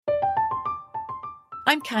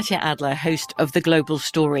I'm Katya Adler, host of The Global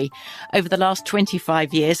Story. Over the last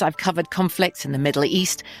 25 years, I've covered conflicts in the Middle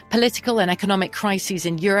East, political and economic crises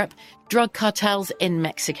in Europe, drug cartels in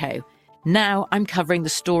Mexico. Now I'm covering the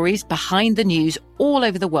stories behind the news all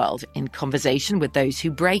over the world in conversation with those who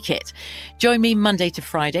break it. Join me Monday to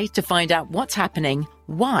Friday to find out what's happening,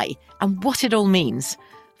 why, and what it all means.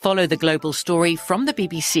 Follow The Global Story from the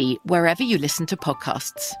BBC wherever you listen to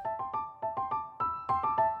podcasts.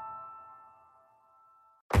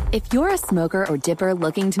 If you're a smoker or dipper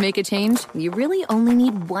looking to make a change, you really only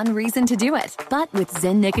need one reason to do it. But with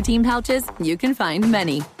Zyn nicotine pouches, you can find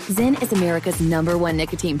many. Zyn is America's #1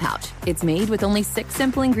 nicotine pouch. It's made with only 6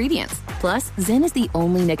 simple ingredients. Plus, Zyn is the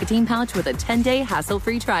only nicotine pouch with a 10-day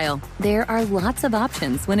hassle-free trial. There are lots of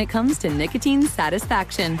options when it comes to nicotine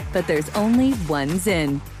satisfaction, but there's only one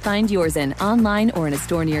Zyn. Find your Zyn online or in a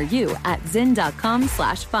store near you at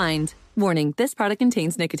zyn.com/find. Warning, this product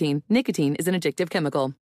contains nicotine. Nicotine is an addictive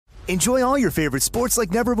chemical. Enjoy all your favorite sports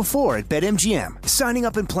like never before at BetMGM. Signing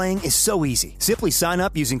up and playing is so easy. Simply sign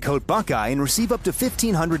up using code Buckeye and receive up to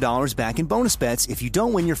 $1,500 back in bonus bets if you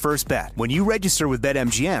don't win your first bet. When you register with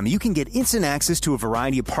BetMGM, you can get instant access to a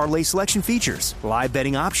variety of parlay selection features, live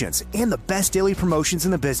betting options, and the best daily promotions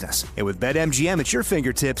in the business. And with BetMGM at your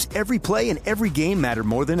fingertips, every play and every game matter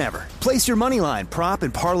more than ever. Place your moneyline, prop,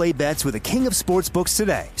 and parlay bets with the king of sportsbooks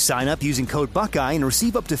today. Sign up using code Buckeye and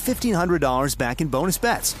receive up to $1,500 back in bonus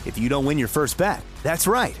bets if you don't win your first bet. That's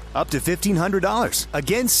right, up to $1,500.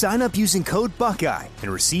 Again, sign up using code Buckeye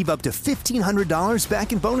and receive up to $1,500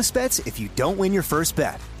 back in bonus bets if you don't win your first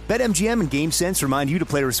bet. BetMGM and GameSense remind you to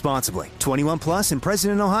play responsibly. 21 plus and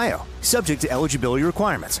present in Ohio. Subject to eligibility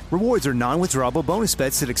requirements. Rewards are non-withdrawable bonus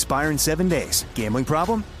bets that expire in 7 days. Gambling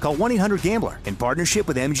problem? Call 1-800-GAMBLER in partnership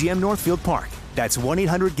with MGM Northfield Park. That's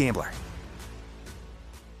 1-800-GAMBLER.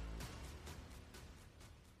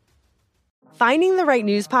 Finding the right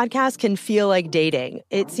news podcast can feel like dating.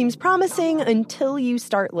 It seems promising until you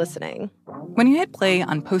start listening. When you hit play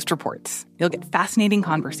on Post Reports, you'll get fascinating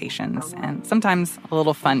conversations and sometimes a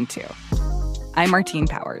little fun, too. I'm Martine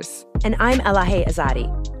Powers. And I'm Elahe Azadi.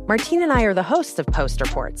 Martine and I are the hosts of Post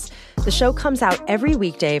Reports. The show comes out every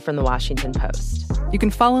weekday from the Washington Post. You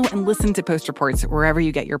can follow and listen to Post Reports wherever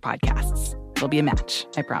you get your podcasts. It'll be a match,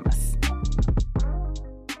 I promise.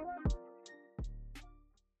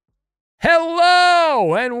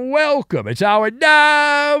 Hello and welcome. It's hour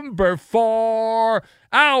number 4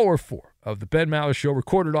 of the Ben Maller Show,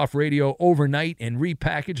 recorded off radio overnight and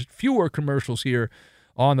repackaged. Fewer commercials here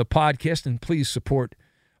on the podcast, and please support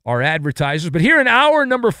our advertisers. But here in hour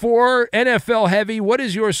number 4, NFL heavy, what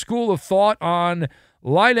is your school of thought on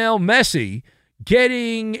Lionel Messi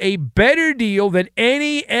getting a better deal than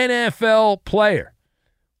any NFL player?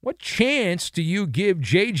 What chance do you give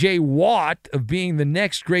J.J. Watt of being the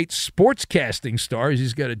next great sportscasting star as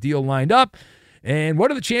he's got a deal lined up? And what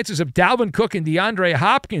are the chances of Dalvin Cook and DeAndre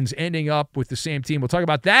Hopkins ending up with the same team? We'll talk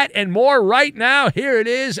about that and more right now. Here it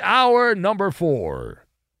is, hour number 4.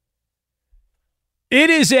 It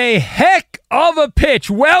is a heck of a pitch.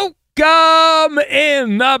 Welcome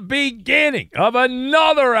in the beginning of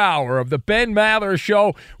another hour of the Ben Maller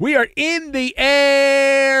Show. We are in the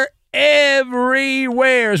air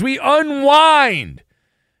everywhere as we unwind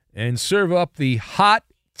and serve up the hot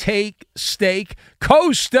take steak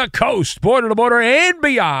coast to coast, border to border, and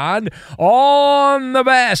beyond on the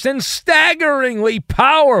vast and staggeringly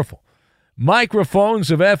powerful microphones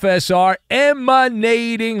of FSR,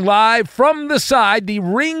 emanating live from the side, the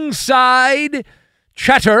ringside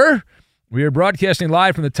chatter. We are broadcasting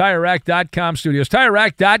live from the TireRack.com studios.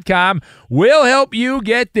 TireRack.com will help you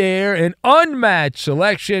get there. An unmatched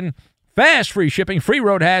selection, fast free shipping, free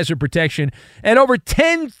road hazard protection, and over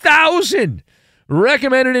 10,000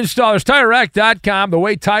 recommended installers. TireRack.com, the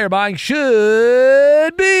way tire buying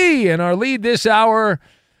should be. And our lead this hour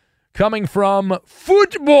coming from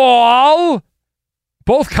football,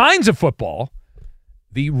 both kinds of football,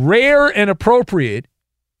 the rare and appropriate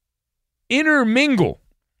intermingle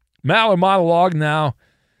Maller monologue. Now,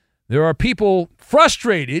 there are people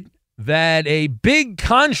frustrated that a big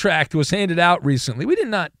contract was handed out recently. We did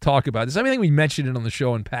not talk about this. I think we mentioned it on the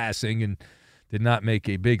show in passing and did not make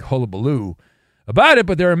a big hullabaloo about it,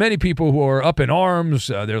 but there are many people who are up in arms.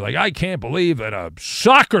 They're like, I can't believe that a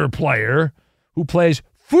soccer player who plays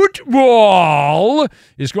football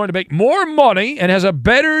is going to make more money and has a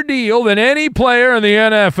better deal than any player in the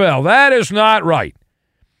NFL. That is not right.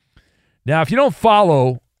 Now, if you don't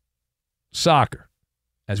follow soccer,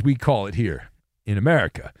 as we call it here in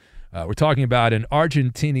America, we're talking about an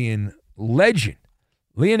Argentinian legend,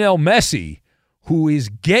 Lionel Messi, who is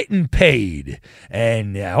getting paid.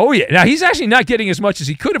 And, now he's actually not getting as much as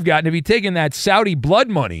he could have gotten if he'd taken that Saudi blood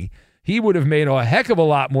money. He would have made a heck of a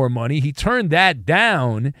lot more money. He turned that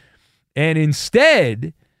down, and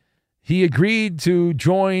instead he agreed to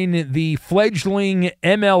join the fledgling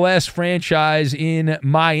MLS franchise in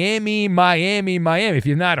Miami. If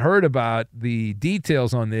you've not heard about the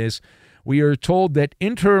details on this, we are told that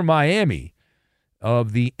Inter Miami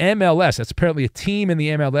of the MLS, that's apparently a team in the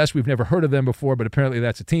MLS. We've never heard of them before, but apparently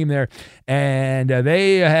that's a team there. And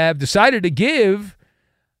they have decided to give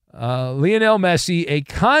Lionel Messi a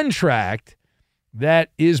contract that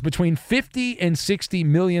is between $50 and $60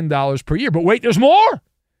 million per year. But wait, there's more.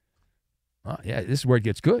 This is where it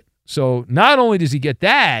gets good. So not only does he get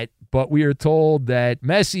that, but we are told that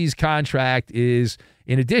Messi's contract is,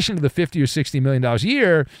 in addition to the $50 or $60 million a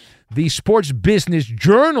year, the Sports Business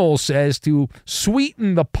Journal says, to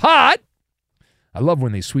sweeten the pot. I love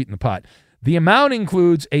when they sweeten the pot. The amount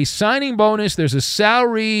includes a signing bonus, there's a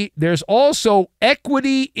salary, there's also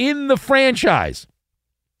equity in the franchise.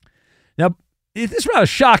 Now, it's rather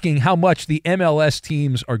shocking how much the MLS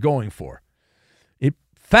teams are going for. It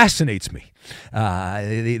fascinates me.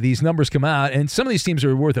 These numbers come out, and some of these teams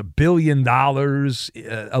are worth $1 billion,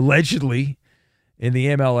 allegedly, in the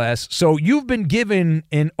MLS. So you've been given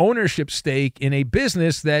an ownership stake in a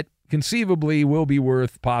business that conceivably will be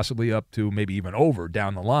worth possibly up to maybe even over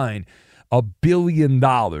down the line $1 billion.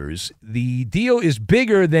 The deal is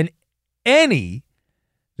bigger than any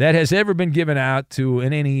that has ever been given out to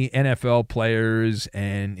any NFL players,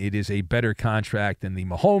 and it is a better contract than the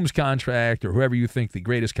Mahomes contract or whoever you think the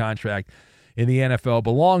greatest contract in the NFL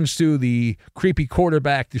belongs to, the creepy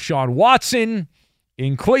quarterback Deshaun Watson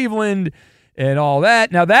in Cleveland and all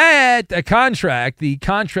that. Now that contract, the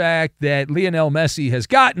contract that Lionel Messi has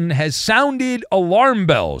gotten, has sounded alarm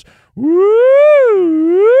bells. Woo!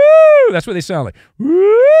 That's what they sound like.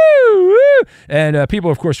 Woo! And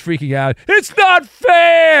people, of course, freaking out. It's not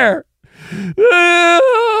fair!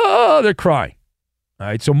 They're crying. All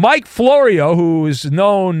right, so Mike Florio, who is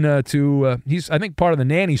known he's, I think, part of the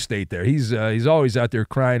nanny state there. He's always out there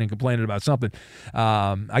crying and complaining about something.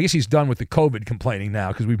 I guess he's done with the COVID complaining now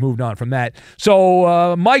because we've moved on from that.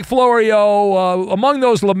 So Mike Florio, among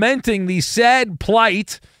those lamenting the sad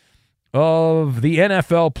plight of the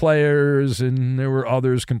NFL players, and there were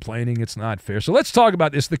others complaining it's not fair. So let's talk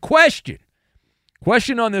about this. The question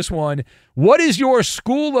on this one, what is your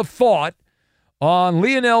school of thought on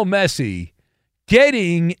Lionel Messi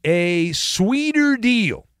getting a sweeter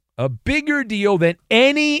deal, a bigger deal than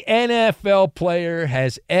any NFL player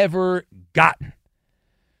has ever gotten?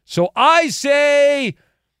 So I say,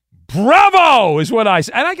 bravo is what I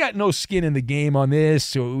say. And I got no skin in the game on this.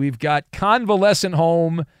 So we've got convalescent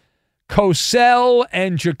home, Cosell,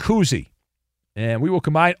 and jacuzzi. And we will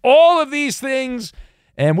combine all of these things,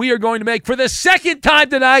 and we are going to make, for the second time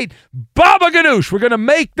tonight, Baba Ganoush. We're going to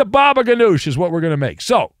make the Baba Ganoush is what we're going to make.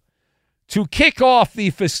 So, to kick off the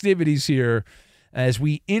festivities here as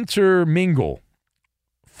we intermingle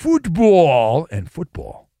football and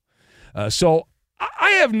football. So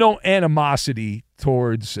I have no animosity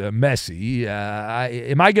towards Messi.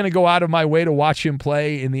 Am I going to go out of my way to watch him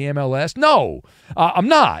play in the MLS? No, I'm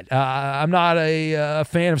not. I'm not a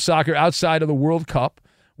fan of soccer outside of the World Cup.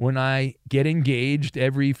 When I get engaged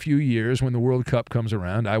every few years when the World Cup comes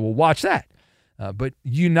around, I will watch that. But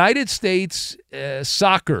United States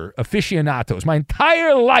soccer aficionados, my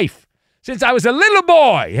entire life, since I was a little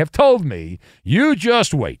boy, have told me, you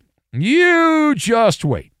just wait. You just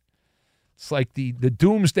wait. It's like the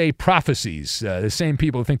doomsday prophecies. The same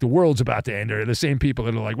people who think the world's about to end are the same people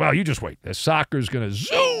that are like, well, you just wait. The soccer's going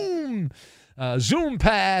to zoom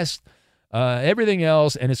past everything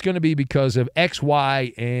else, and it's going to be because of X,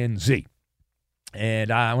 Y, and Z. And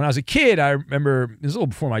when I was a kid, I remember, it was a little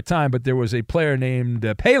before my time, but there was a player named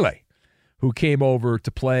Pele who came over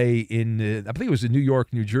to play in, I believe it was the New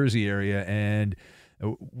York, New Jersey area. And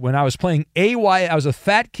when I was playing I was a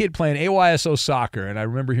fat kid playing AYSO soccer, and I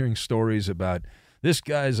remember hearing stories about this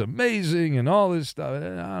guy's amazing and all this stuff.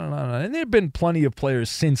 And I don't know. And there have been plenty of players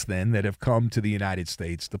since then that have come to the United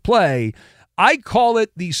States to play. I call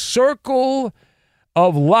it the circle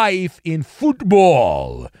of life in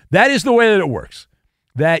football. That is the way that it works.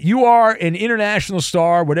 That you are an international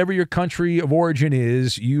star, whatever your country of origin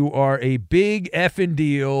is, you are a big effing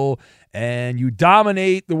deal, and you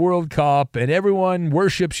dominate the World Cup, and everyone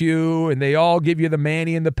worships you, and they all give you the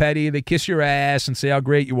mani and the petty, they kiss your ass and say how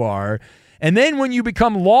great you are. And then when you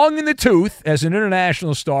become long in the tooth as an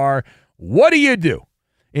international star, what do?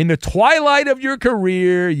 In the twilight of your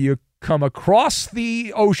career, you come across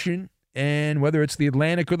the ocean, and whether it's the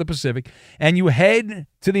Atlantic or the Pacific, and you head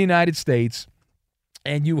to the United States,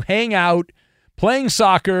 and you hang out playing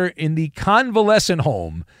soccer in the convalescent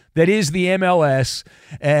home that is the MLS,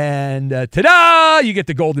 and ta-da, you get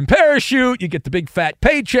the golden parachute, you get the big fat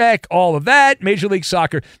paycheck, all of that, Major League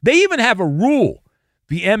Soccer. They even have a rule,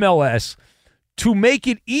 the MLS, to make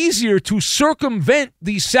it easier to circumvent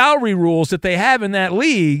the salary rules that they have in that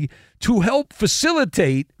league to help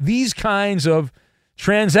facilitate these kinds of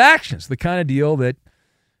transactions, the kind of deal that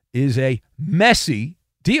is a messy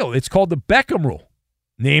deal. It's called the Beckham Rule,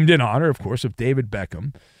 named in honor, of course, of David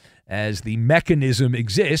Beckham, as the mechanism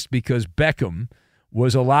exists because Beckham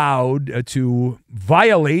was allowed to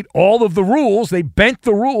violate all of the rules. They bent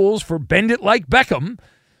the rules for Bend It Like Beckham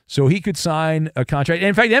so he could sign a contract. And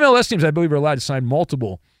in fact, MLS teams, I believe, are allowed to sign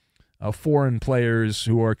multiple foreign players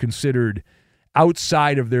who are considered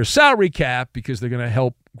outside of their salary cap because they're going to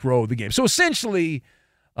help grow the game. So essentially,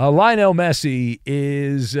 Lionel Messi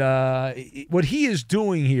is what he is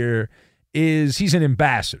doing here is he's an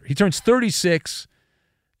ambassador. He turns 36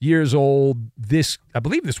 years old this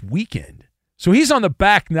weekend. So he's on the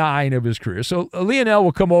back nine of his career. So Lionel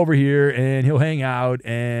will come over here and he'll hang out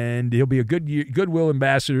and he'll be a goodwill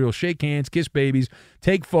ambassador. He'll shake hands, kiss babies,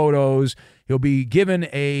 take photos. He'll be given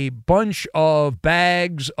a bunch of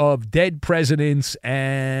bags of dead presidents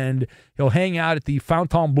and he'll hang out at the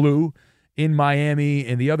Fontainebleau in Miami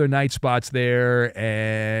and the other night spots there,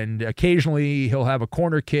 and occasionally he'll have a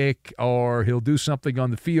corner kick or he'll do something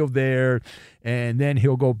on the field there, and then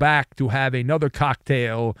he'll go back to have another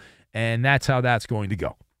cocktail, and that's how that's going to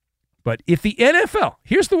go. But if the NFL,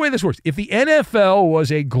 here's the way this works. If the NFL was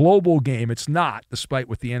a global game, it's not, despite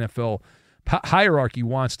what the NFL hierarchy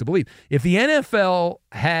wants to believe. If the NFL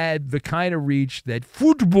had the kind of reach that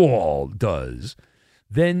football does,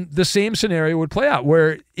 then the same scenario would play out,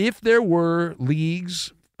 where if there were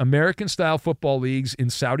leagues, American-style football leagues in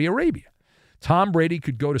Saudi Arabia, Tom Brady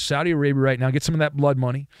could go to Saudi Arabia right now, get some of that blood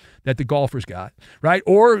money that the golfers got, right?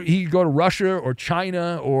 Or he could go to Russia or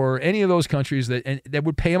China or any of those countries that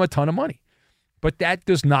would pay him a ton of money. But that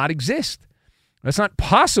does not exist. That's not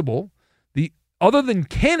possible. Other than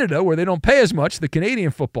Canada, where they don't pay as much, the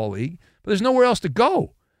Canadian Football League, but there's nowhere else to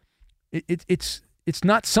go. It's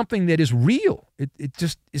not something that is real. It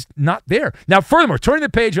just is not there. Now, furthermore, turning the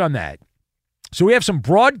page on that, so we have some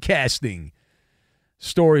broadcasting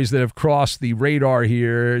stories that have crossed the radar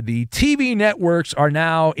here. The TV networks are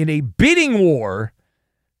now in a bidding war.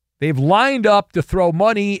 They've lined up to throw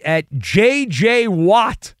money at J.J.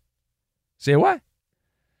 Watt. Say what?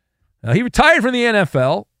 He retired from the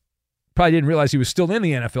NFL. Probably didn't realize he was still in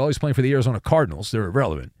the NFL. He was playing for the Arizona Cardinals. They're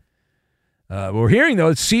irrelevant. We're hearing, though,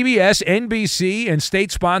 that CBS, NBC, and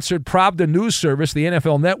state-sponsored Pravda News Service, the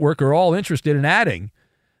NFL Network, are all interested in adding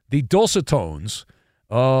the dulcet tones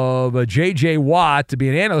of J.J. Watt to be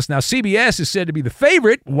an analyst. Now, CBS is said to be the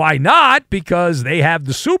favorite. Why not? Because they have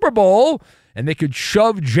the Super Bowl, and they could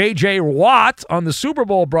shove J.J. Watt on the Super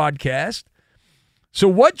Bowl broadcast. So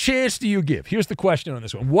what chance do you give? Here's the question on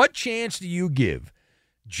this one. What chance do you give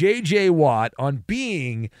J.J. Watt on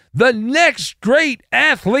being the next great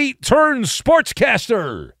athlete turned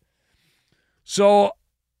sportscaster? So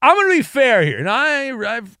I'm going to be fair here. And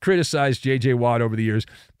I've criticized J.J. Watt over the years,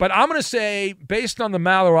 but I'm going to say, based on the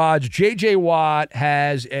Maller odds, J.J. Watt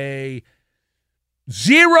has a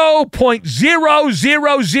 0.000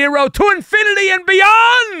 to infinity and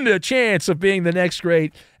beyond a chance of being the next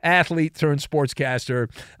great athlete turned sportscaster.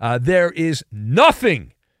 There is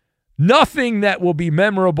nothing that will be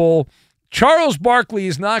memorable. Charles Barkley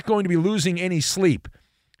is not going to be losing any sleep.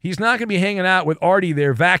 He's not going to be hanging out with Artie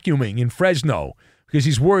there vacuuming in Fresno because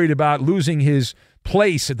he's worried about losing his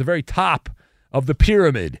place at the very top of the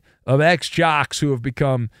pyramid of ex-jocks who have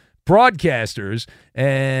become broadcasters,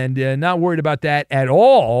 and not worried about that at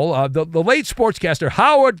all. The late sportscaster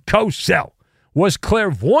Howard Cosell was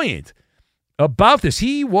clairvoyant about this.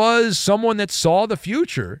 He was someone that saw the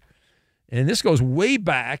future, and this goes way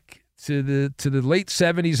back to the late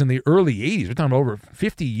 70s and the early 80s. We're talking over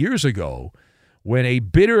 50 years ago, when a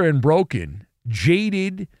bitter and broken,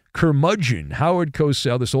 jaded curmudgeon, Howard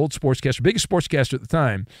Cosell, this old sportscaster, biggest sportscaster at the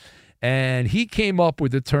time, and he came up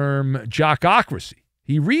with the term jockocracy.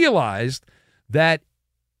 He realized that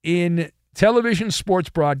in television sports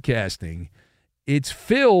broadcasting, it's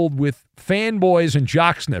filled with fanboys and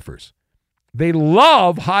jock sniffers. They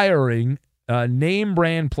love hiring name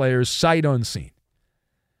brand players sight unseen.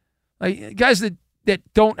 Like guys that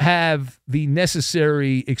don't have the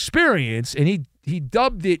necessary experience, and he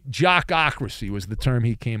dubbed it jockocracy was the term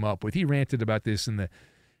he came up with. He ranted about this in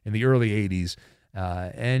the early 80s.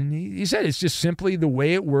 And he said it's just simply the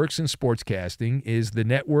way it works in sportscasting is the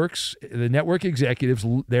network executives,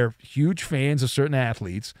 they're huge fans of certain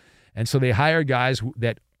athletes, And so they hire guys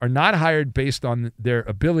that are not hired based on their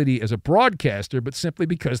ability as a broadcaster, but simply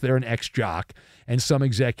because they're an ex-jock and some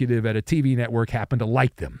executive at a TV network happened to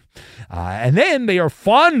like them. And then they are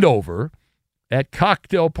fawned over at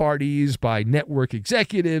cocktail parties by network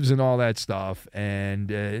executives and all that stuff. And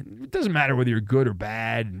it doesn't matter whether you're good or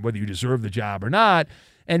bad and whether you deserve the job or not.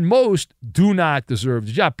 And most do not deserve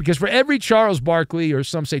the job, because for every Charles Barkley, or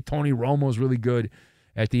some say Tony Romo is really good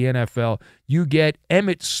at the NFL, you get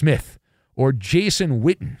Emmitt Smith or Jason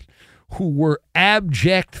Witten, who were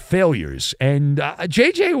abject failures. And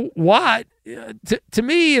J.J. Watt, to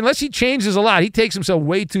me, unless he changes a lot, he takes himself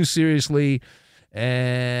way too seriously.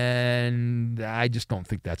 And I just don't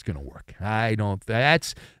think that's going to work.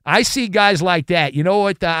 I see guys like that. You know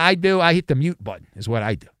what I do? I hit the mute button is what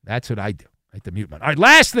I do. That's what I do. I hit the mute button. All right,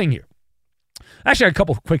 last thing here. Actually, a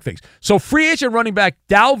couple of quick things. So free agent running back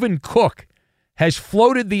Dalvin Cook has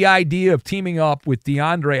floated the idea of teaming up with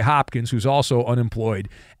DeAndre Hopkins, who's also unemployed,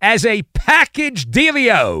 as a package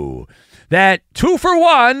dealio. That 2 for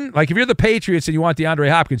 1, like if you're the Patriots and you want DeAndre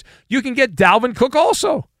Hopkins, you can get Dalvin Cook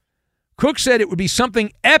also. Cook said it would be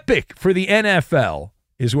something epic for the NFL,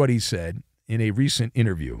 is what he said in a recent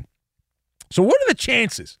interview. So what are the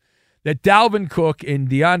chances that Dalvin Cook and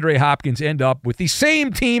DeAndre Hopkins end up with the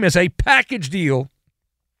same team as a package deal?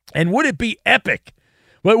 And would it be epic?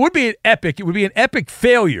 Well, it would be epic. It would be an epic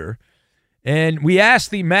failure. And we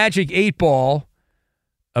asked the Magic 8 Ball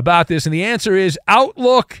about this, and the answer is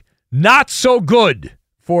outlook not so good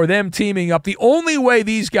for them teaming up. The only way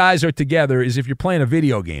these guys are together is if you're playing a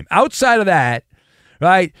video game. Outside of that,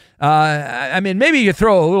 right, I mean, maybe you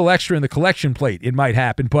throw a little extra in the collection plate. It might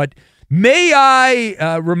happen. But may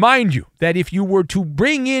I remind you that if you were to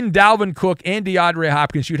bring in Dalvin Cook and DeAndre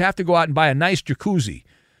Hopkins, you'd have to go out and buy a nice jacuzzi,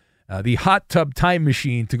 the hot tub time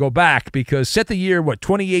machine, to go back, because set the year,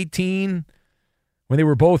 2018, when they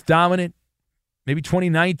were both dominant, maybe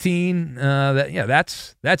 2019,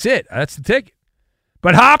 that's it. That's the ticket.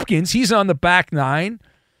 But Hopkins, he's on the back nine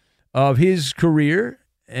of his career,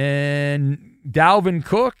 and Dalvin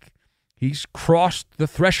Cook, he's crossed the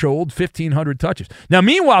threshold, 1,500 touches. Now,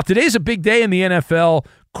 meanwhile, today's a big day in the NFL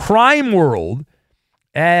crime world,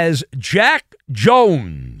 as Jack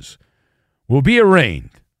Jones will be arraigned.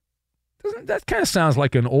 That kind of sounds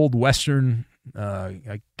like an old Western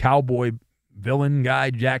cowboy villain guy,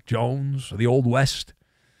 Jack Jones, or the Old West.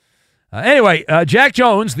 Anyway, Jack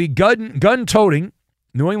Jones, the gun-toting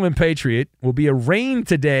New England Patriot, will be arraigned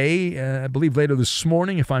today, I believe later this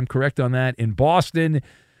morning, if I'm correct on that, in Boston,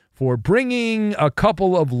 for bringing a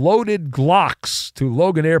couple of loaded Glocks to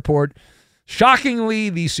Logan Airport. Shockingly,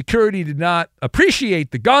 the security did not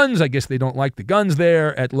appreciate the guns. I guess they don't like the guns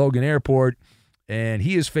there at Logan Airport. And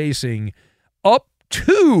he is facing up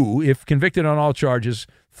to, if convicted on all charges,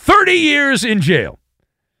 30 years in jail.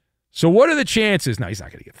 So what are the chances? Now, he's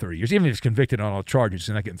not going to get 30 years. Even if he's convicted on all charges,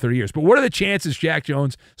 he's not getting 30 years. But what are the chances Jack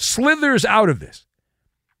Jones slithers out of this?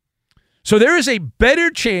 So there is a better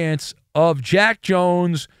chance of Jack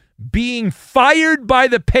Jones being fired by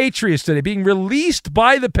the Patriots today, being released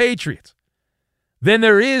by the Patriots, than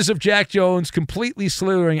there is of Jack Jones completely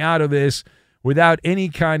slithering out of this without any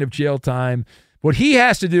kind of jail time. What he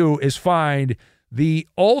has to do is find the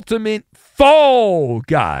ultimate fall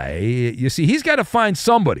guy. You see, he's got to find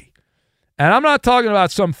somebody. And I'm not talking about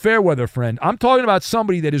some fair weather friend. I'm talking about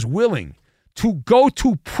somebody that is willing to go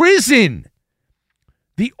to prison.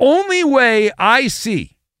 The only way I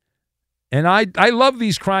see, and I love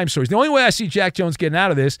these crime stories, the only way I see Jack Jones getting out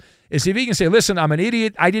of this is if he can say, listen, I'm an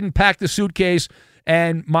idiot. I didn't pack the suitcase.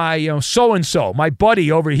 And my so-and-so, my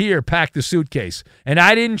buddy over here, packed the suitcase. And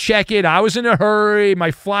I didn't check it. I was in a hurry.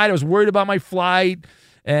 I was worried about my flight.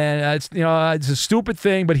 And it's a stupid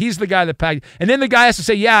thing, but he's the guy that packed it. And then the guy has to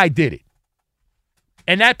say, yeah, I did it.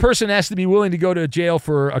 And that person has to be willing to go to jail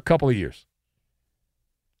for a couple of years.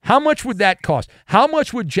 How much would that cost? How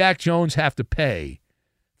much would Jack Jones have to pay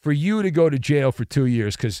for you to go to jail for 2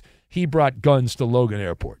 years because he brought guns to Logan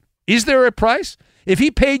Airport? Is there a price? If he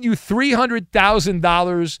paid you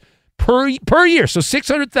 $300,000 per year, so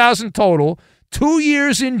 $600,000 total, 2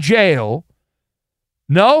 years in jail,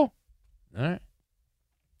 no? All right.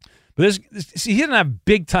 But he doesn't have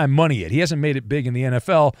big-time money yet. He hasn't made it big in the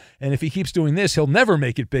NFL, and if he keeps doing this, he'll never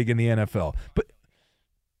make it big in the NFL. But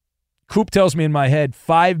Coop tells me in my head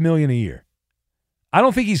 $5 million a year. I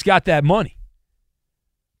don't think he's got that money.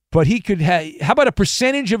 But he could have – how about a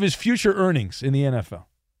percentage of his future earnings in the NFL?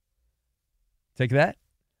 Take that?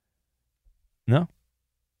 No?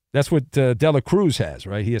 That's what Dela Cruz has,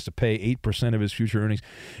 right? He has to pay 8% of his future earnings.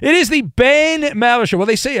 It is the Ben Maller Show. Well,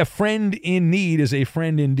 they say a friend in need is a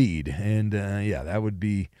friend indeed. And, that would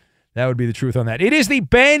be That would be the truth on that. It is the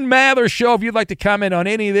Ben Maller Show. If you'd like to comment on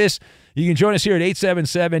any of this, you can join us here at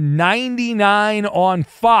 877-99 on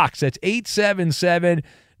Fox. That's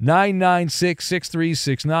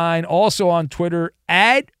 877-996-6369. Also on Twitter,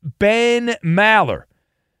 at Ben Maller.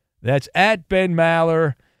 That's at Ben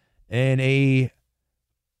Maller. And a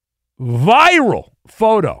viral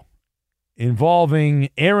photo involving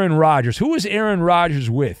Aaron Rodgers. Who was Aaron Rodgers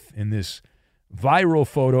with in this viral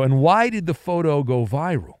photo, and why did the photo go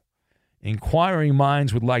viral? Inquiring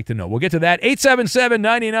minds would like to know. We'll get to that.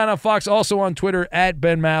 877-99 on Fox, also on Twitter, at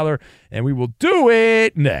Ben Maller, and we will do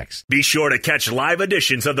it next. Be sure to catch live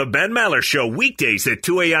editions of the Ben Maller Show weekdays at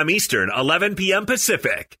 2 a.m. Eastern, 11 p.m.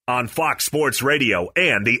 Pacific on Fox Sports Radio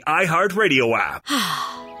and the iHeartRadio app.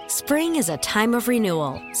 Spring is a time of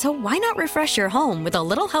renewal, so why not refresh your home with a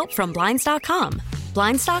little help from Blinds.com?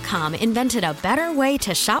 Blinds.com invented a better way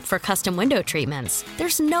to shop for custom window treatments.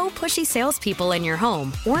 There's no pushy salespeople in your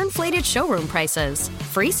home or inflated showroom prices.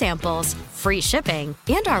 Free samples, free shipping,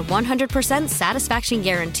 and our 100% satisfaction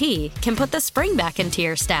guarantee can put the spring back into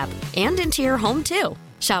your step and into your home, too.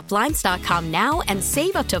 Shop Blinds.com now and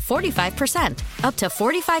save up to 45%. Up to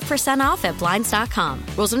 45% off at Blinds.com.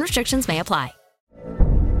 Rules and restrictions may apply.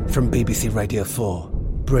 From BBC Radio 4,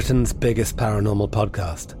 Britain's biggest paranormal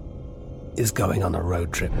podcast is going on a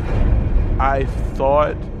road trip. I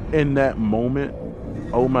thought in that moment,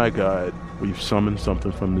 oh my God, we've summoned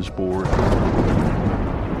something from this board.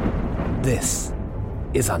 This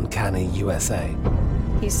is Uncanny USA.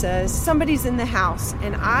 He says, somebody's in the house,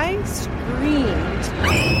 and I screamed.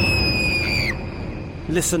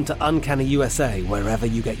 Listen to Uncanny USA wherever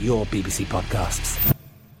you get your BBC podcasts,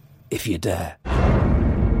 if you dare.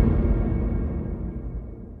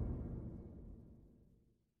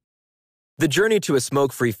 The journey to a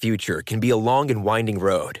smoke-free future can be a long and winding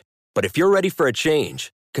road. But if you're ready for a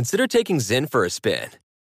change, consider taking Zyn for a spin.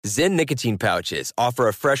 Zyn nicotine pouches offer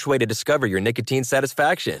a fresh way to discover your nicotine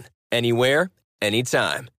satisfaction. Anywhere,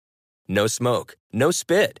 anytime. No smoke, no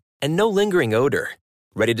spit, and no lingering odor.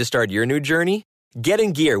 Ready to start your new journey? Get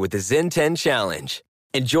in gear with the Zyn 10 Challenge.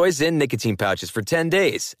 Enjoy Zyn nicotine pouches for 10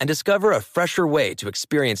 days and discover a fresher way to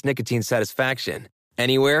experience nicotine satisfaction.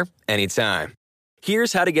 Anywhere, anytime.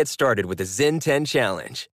 Here's how to get started with the Zyn 10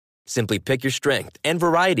 Challenge. Simply pick your strength and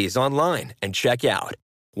varieties online and check out.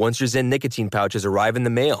 Once your Zyn nicotine pouches arrive in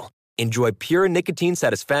the mail, enjoy pure nicotine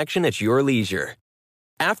satisfaction at your leisure.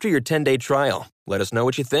 After your 10-day trial, let us know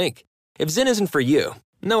what you think. If Zyn isn't for you,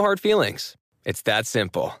 no hard feelings. It's that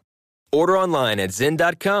simple. Order online at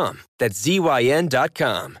Zyn.com, that's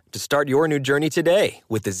ZYN.com, to start your new journey today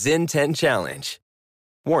with the Zyn 10 Challenge.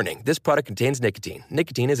 Warning, this product contains nicotine.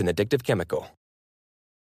 Nicotine is an addictive chemical.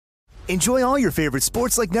 Enjoy all your favorite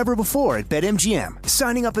sports like never before at BetMGM.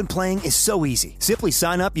 Signing up and playing is so easy. Simply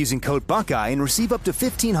sign up using code Buckeye and receive up to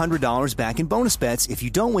 $1,500 back in bonus bets if you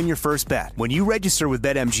don't win your first bet. When you register with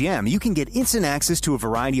BetMGM, you can get instant access to a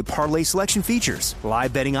variety of parlay selection features,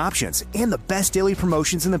 live betting options, and the best daily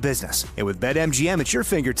promotions in the business. And with BetMGM at your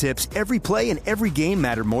fingertips, every play and every game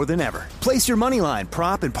matter more than ever. Place your moneyline,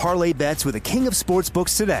 prop, and parlay bets with the king of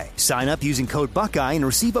sportsbooks today. Sign up using code Buckeye and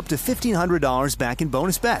receive up to $1,500 back in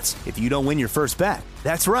bonus bets if you don't win your first bet.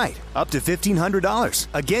 That's right, up to $1,500.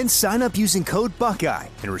 Again, sign up using code Buckeye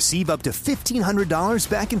and receive up to $1,500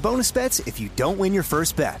 back in bonus bets if you don't win your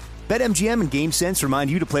first bet. BetMGM and GameSense remind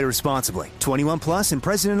you to play responsibly. 21 plus and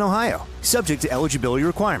present in Ohio. Subject to eligibility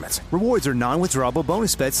requirements. Rewards are non-withdrawable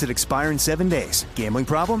bonus bets that expire in 7 days. Gambling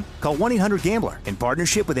problem? Call 1-800-GAMBLER in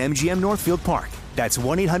partnership with MGM Northfield Park. That's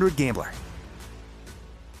 1-800-GAMBLER.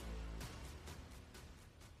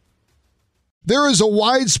 There is a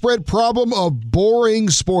widespread problem of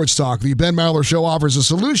boring sports talk. The Ben Maller Show offers a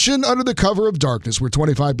solution under the cover of darkness. We're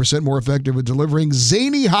 25% more effective at delivering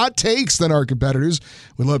zany hot takes than our competitors.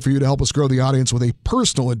 We'd love for you to help us grow the audience with a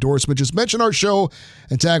personal endorsement. Just mention our show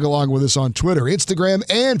and tag along with us on Twitter, Instagram,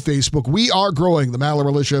 and Facebook. We are growing the Maller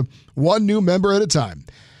Militia, one new member at a time.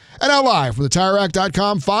 And now live from the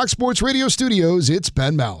TireRack.com Fox Sports Radio studios, it's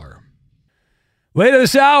Ben Maller. Later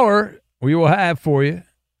this hour, we will have for you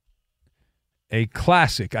a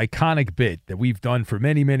classic, iconic bit that we've done for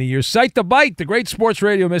many, many years. Cite the Bite, the great sports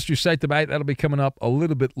radio mystery Cite the Bite. That'll be coming up a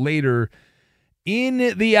little bit later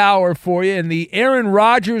in the hour for you. And the Aaron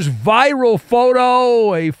Rodgers viral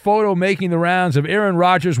photo, a photo making the rounds of Aaron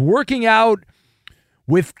Rodgers working out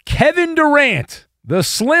with Kevin Durant, the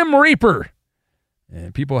Slim Reaper.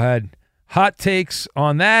 And people had hot takes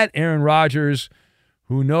on that. Aaron Rodgers,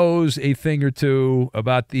 who knows a thing or two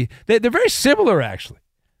about they're very similar, actually.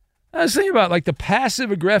 I was thinking about like the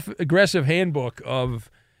passive-aggressive handbook of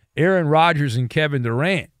Aaron Rodgers and Kevin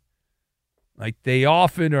Durant. Like, they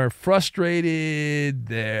often are frustrated,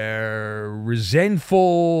 they're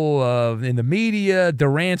resentful in the media.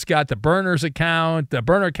 Durant's got the burner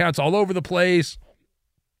accounts all over the place.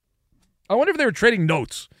 I wonder if they were trading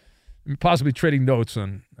notes, possibly trading notes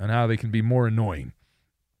on how they can be more annoying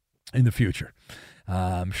in the future.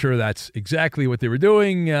 I'm sure that's exactly what they were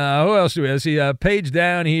doing. Who else do we have? I see a page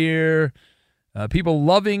down here. People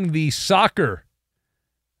loving the soccer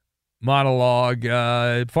monologue.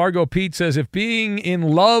 Fargo Pete says, if being in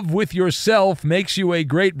love with yourself makes you a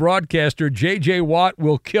great broadcaster, J.J. Watt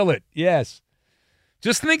will kill it. Yes.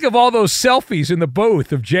 Just think of all those selfies in the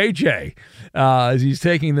booth of J.J. As he's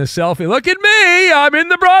taking the selfie. Look at me. I'm in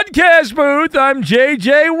the broadcast booth. I'm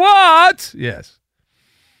J.J. Watt. Yes.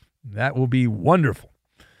 That will be wonderful.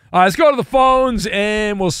 Let's go to the phones,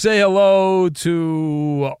 and we'll say hello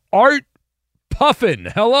to Art Puffin.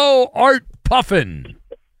 Hello, Art Puffin.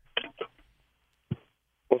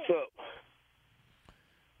 What's up?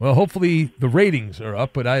 Well, hopefully the ratings are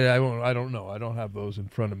up, but I don't know. I don't have those in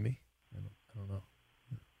front of me. I don't know.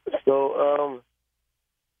 So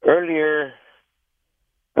earlier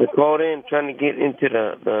I called in trying to get into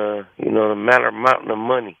the Maller Mountain of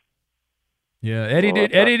money. Yeah, Eddie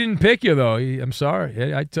didn't pick you though. I'm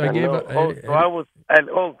sorry. I gave. I was.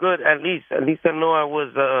 Good. At least I know I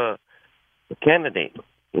was a candidate.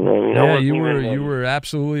 You know what I mean? Yeah, you were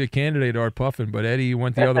absolutely a candidate, Art Puffin, but Eddie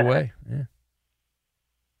went the other way. Yeah.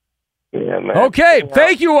 Yeah, man. Okay,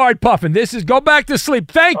 thank you, Art Puffin. Go back to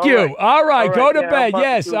sleep. Thank you. Right. All right, go to bed.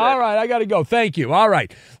 Yes, all right, I got to go. Thank you. All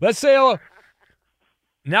right, let's say hello.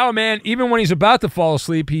 Now, man, even when he's about to fall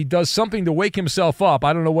asleep, he does something to wake himself up.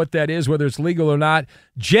 I don't know what that is, whether it's legal or not.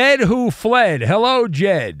 Jed who fled. Hello,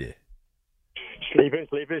 Jed.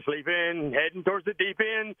 Sleeping, heading towards the deep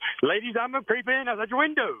end. Ladies, I'm a creeping outside your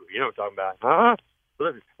window. You know what I'm talking about.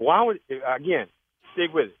 Listen, why would, again,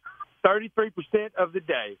 stick with it. 33% of the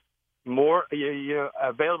day more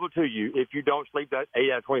available to you if you don't sleep that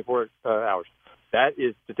 8 out of 24 hours. That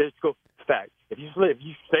is statistical fact. If you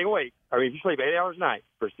stay awake, if you sleep 8 hours a night,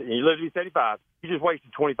 and you live to be 75, you just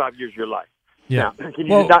wasted 25 years of your life. Yeah.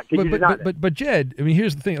 Now, but Jed,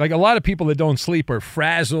 here's the thing. Like, a lot of people that don't sleep are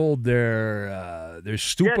frazzled. They're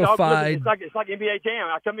stupefied. Yeah, it's like NBA Jam.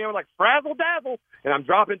 I come in with like frazzle dazzle, and I'm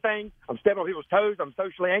dropping things. I'm stepping on people's toes. I'm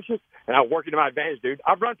socially anxious, and I work to my advantage, dude.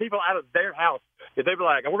 I've run people out of their house. If they be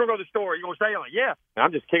like, "We're gonna go to the store," you gonna stay? I'm like, "Yeah," and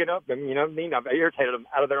I'm just kicking up. And you know what I mean? I've irritated them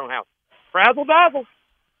out of their own house. Frazzle dazzle.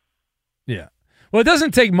 Yeah. Well, it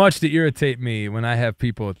doesn't take much to irritate me when I have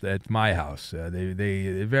people at my house.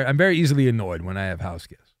 I'm very easily annoyed when I have house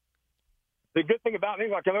guests. The good thing about me,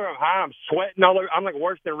 when I come over, I'm high, I'm sweating all over. I'm like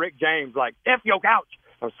worse than Rick James, like, F your couch.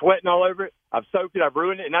 I'm sweating all over it. I've soaked it. I've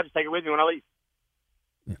ruined it, and I just take it with me when I leave.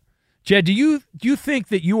 Yeah. Jed, do you think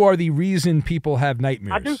that you are the reason people have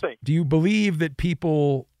nightmares? I do think. Do you believe that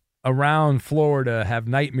people around Florida have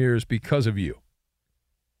nightmares because of you?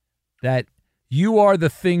 That you are the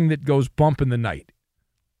thing that goes bump in the night?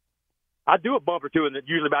 I do a bump or two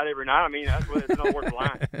usually about every night. That's what it's not worth the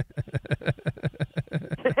line.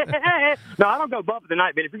 No, I don't go bump in the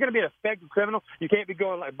night, but if you're going to be an effective criminal, you can't be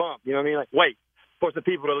going like bump. You know what I mean? Like, wait for some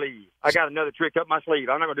people to leave. I got another trick up my sleeve.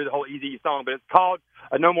 I'm not going to do the whole Easy song, but it's called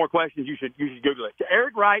No More Questions. You should Google it.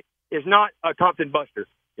 Eric Wright is not a Compton buster.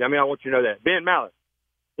 You know what I mean? I want you to know that. Ben Mallet.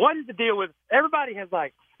 What is the deal with everybody has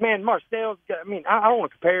like, man, Marcel's got, I don't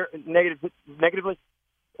want to compare negatively.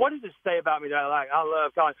 What does it say about me that I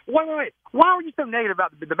love Colin? Wait. Why were you so negative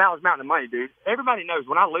about the Malice Mountain of Money, dude? Everybody knows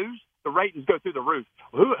when I lose, the ratings go through the roof.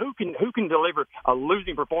 Who can deliver a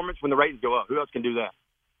losing performance when the ratings go up? Who else can do that?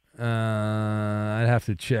 I'd have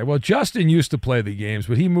to check. Well, Justin used to play the games,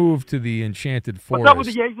 but he moved to the Enchanted Forest. What's up with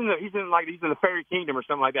the? He's in the Fairy Kingdom or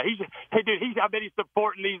something like that. I bet he's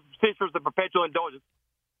supporting these sisters of perpetual indulgence.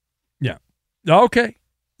 Yeah. Okay.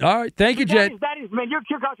 All right. Thank you, Jed. That is, man, your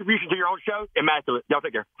contribution to your own show, immaculate. Y'all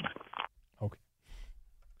take care. Okay.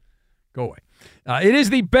 Go away. It is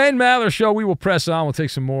the Ben Maller Show. We will press on. We'll take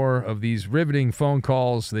some more of these riveting phone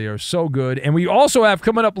calls. They are so good. And we also have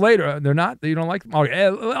coming up later. They're not? You don't like them? Okay.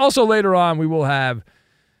 Also later on, we will have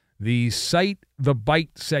the Cite the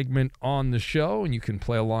Bite segment on the show, and you can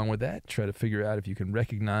play along with that. Try to figure out if you can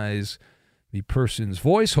recognize the person's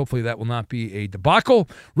voice. Hopefully that will not be a debacle.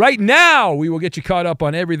 Right now, we will get you caught up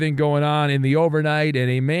on everything going on in the overnight.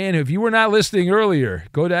 And a man, if you were not listening earlier,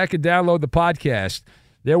 go back and download the podcast.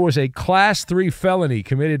 There was a Class 3 felony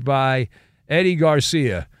committed by Eddie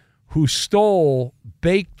Garcia, who stole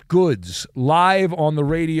baked goods live on the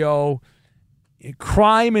radio.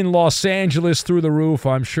 Crime in Los Angeles through the roof.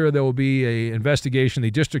 I'm sure there will be an investigation.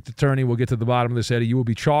 The district attorney will get to the bottom of this, Eddie. You will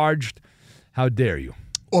be charged. How dare you?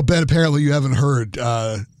 Well, Ben, apparently you haven't heard.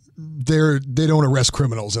 they don't arrest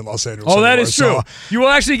criminals in Los Angeles. Oh, that anymore, is true. so- You will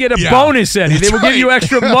actually get a bonus, Eddie. They will give you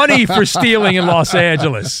extra money for stealing in Los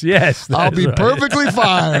Angeles. Yes, I'll be right. perfectly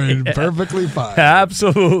fine. Perfectly fine.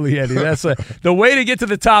 Absolutely, Eddie. That's the way to get to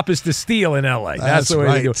the top is to steal in LA. That's the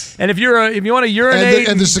way to do it. And if you want to urinate,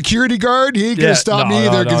 and the security guard, he ain't gonna stop me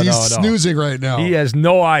either because he's snoozing right now. He has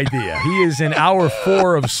no idea. He is in hour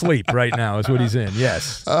 4 of sleep right now. Is what he's in.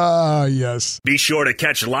 Yes. Yes. Be sure to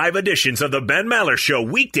catch live editions of the Ben Maller Show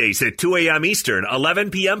weekdays at 2 a.m. Eastern,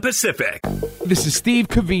 11 p.m. Pacific. This is Steve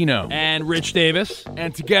Covino and Rich Davis,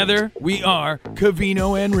 and together we are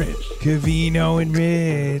Covino and Rich. Covino and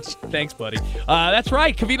Rich. Thanks, buddy. That's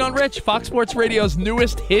right, Covino and Rich, Fox Sports Radio's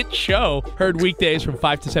newest hit show. Heard weekdays from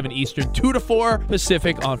 5 to 7 Eastern, 2 to 4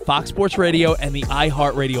 Pacific on Fox Sports Radio and the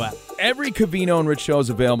iHeartRadio app. Every Covino and Rich show is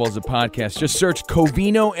available as a podcast. Just search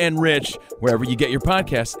Covino and Rich wherever you get your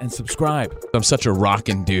podcasts and subscribe. I'm such a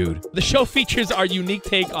rockin' dude. The show features our unique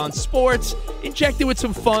take on sports, injected with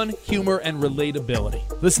some fun, humor, and relatability.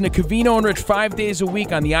 Listen to Covino and Rich 5 days a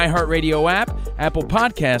week on the iHeartRadio app, Apple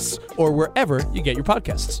Podcasts, or wherever you get your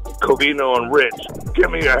podcasts. Covino and Rich, give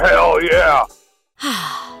me a hell yeah.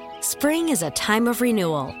 Spring is a time of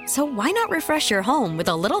renewal, so why not refresh your home with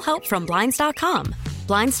a little help from Blinds.com?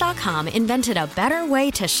 Blinds.com invented a better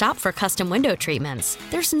way to shop for custom window treatments.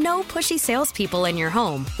 There's no pushy salespeople in your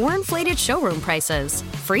home or inflated showroom prices.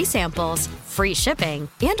 Free samples, free shipping,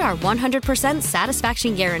 and our 100%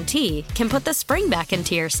 satisfaction guarantee can put the spring back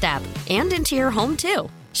into your step and into your home, too.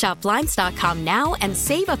 Shop Blinds.com now and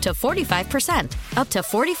save up to 45%. Up to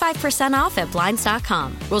 45% off at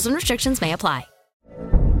Blinds.com. Rules and restrictions may apply.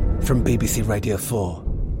 From BBC Radio 4,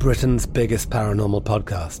 Britain's biggest paranormal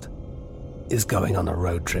podcast is going on a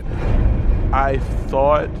road trip. I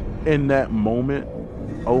thought in that moment,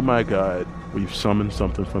 oh my God, we've summoned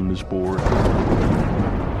something from this board.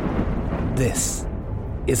 This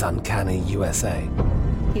is Uncanny USA.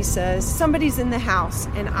 He says, somebody's in the house,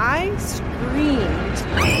 and I screamed.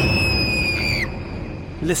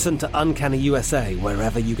 Listen to Uncanny USA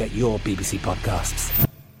wherever you get your BBC podcasts,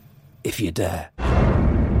 if you dare.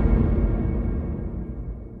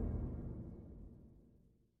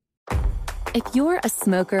 If you're a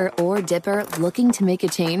smoker or dipper looking to make a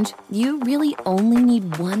change, you really only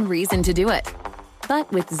need one reason to do it.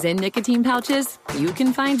 But with Zyn nicotine pouches, you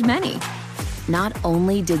can find many. Not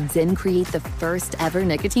only did Zyn create the first ever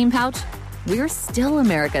nicotine pouch, we're still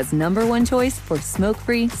America's #1 choice for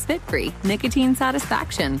smoke-free, spit-free nicotine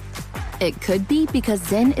satisfaction. It could be because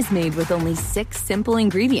Zyn is made with only 6 simple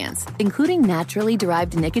ingredients, including naturally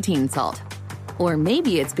derived nicotine salt. Or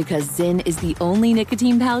maybe it's because Zyn is the only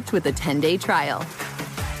nicotine pouch with a 10-day trial.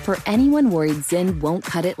 For anyone worried Zyn won't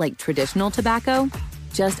cut it like traditional tobacco,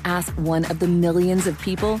 just ask one of the millions of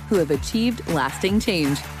people who have achieved lasting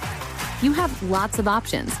change. You have lots of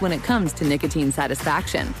options when it comes to nicotine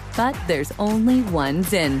satisfaction, but there's only one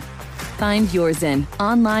Zyn. Find your Zyn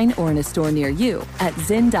online or in a store near you at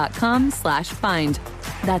zyn.com/find.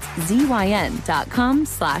 That's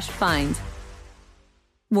ZYN.com/find.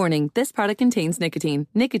 Warning, this product contains nicotine.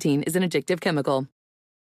 Nicotine is an addictive chemical.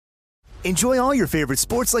 Enjoy all your favorite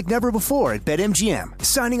sports like never before at BetMGM.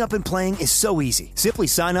 Signing up and playing is so easy. Simply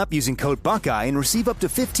sign up using code Buckeye and receive up to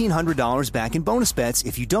 $1,500 back in bonus bets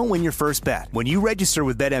if you don't win your first bet. When you register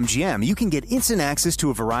with BetMGM, you can get instant access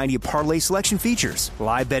to a variety of parlay selection features,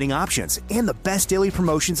 live betting options, and the best daily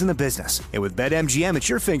promotions in the business. And with BetMGM at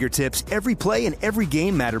your fingertips, every play and every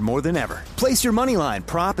game matter more than ever. Place your moneyline,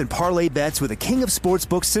 prop, and parlay bets with the king of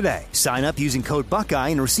sportsbooks today. Sign up using code Buckeye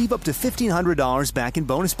and receive up to $1,500 back in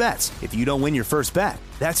bonus bets if you don't win your first bet.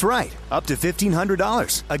 That's right, up to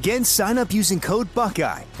 $1,500. Again, sign up using code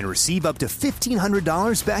Buckeye and receive up to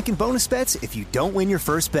 $1,500 back in bonus bets if you don't win your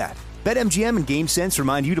first bet. BetMGM and GameSense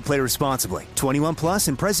remind you to play responsibly. 21 plus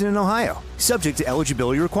and present in Ohio. Subject to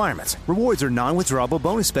eligibility requirements. Rewards are non-withdrawable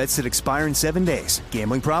bonus bets that expire in 7 days.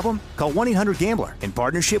 Gambling problem? Call 1-800-GAMBLER in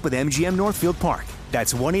partnership with MGM Northfield Park.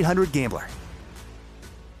 That's 1-800-GAMBLER.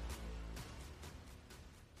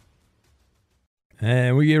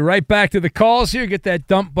 And we get right back to the calls here. Get that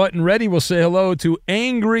dump button ready. We'll say hello to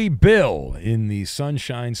Angry Bill in the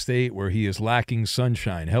Sunshine State where he is lacking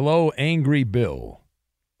sunshine. Hello, Angry Bill.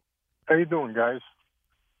 How you doing, guys?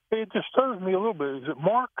 Hey, it disturbs me a little bit. Is it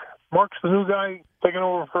Mark? Mark's the new guy taking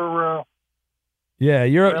over for... Yeah,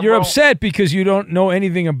 you're upset because you don't know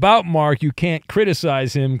anything about Mark. You can't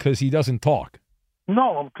criticize him because he doesn't talk.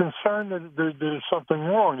 No, I'm concerned that there's something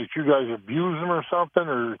wrong, that you guys abuse him or something,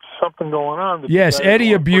 or something going on. Yes,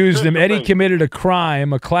 Eddie abused him. Eddie committed a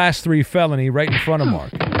crime, a Class 3 felony, right in front of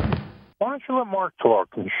Mark. Why don't you let Mark talk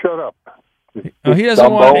and shut up? He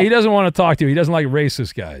doesn't want. He doesn't want to talk to you. He doesn't like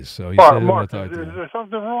racist guys. So he said he doesn't want to talk to you. Is there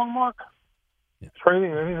something wrong, Mark? Is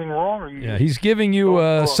anything wrong? Or Yeah, he's giving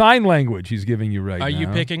you sign language. He's giving you right now. Are you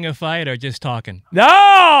picking a fight or just talking?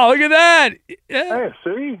 No, look at that. Yeah. Hey,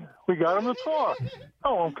 see, we got him to talk.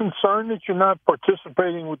 Oh, I'm concerned that you're not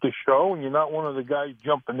participating with the show and you're not one of the guys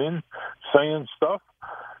jumping in, saying stuff.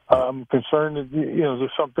 I'm concerned that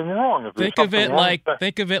there's something wrong. Think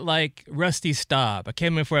of it like Rusty Staub. I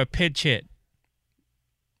came in for a pinch hit.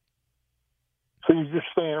 So you're just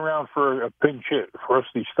staying around for a pinch hit for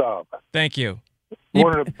Rusty Staub. Thank you.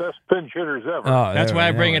 One of the best pinch hitters ever. Oh, that's why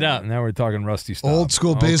I bring it up. Now we're talking Rusty Staub. Old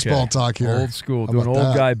school baseball talk here. Old school, doing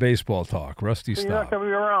old guy baseball talk. Rusty Staub. You're not going to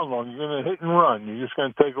be around long. You're going to hit and run. You're just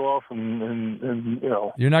going to take off and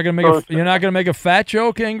You're not going to make a fat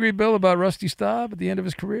joke, Angry Bill, about Rusty Staub at the end of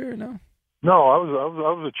his career. No. No, I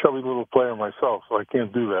was a chubby little player myself, so I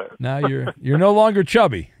can't do that. Now you're no longer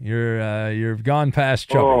chubby. You've gone past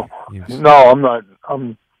chubby. Oh, no, I'm not.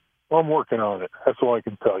 I'm working on it. That's all I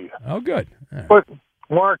can tell you. Oh, good. Right. But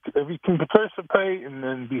Mark, if you can participate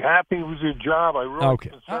and be happy with your job, I really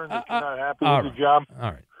concerned that you're not happy with your job.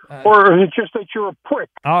 All right. Or is it just that you're a prick?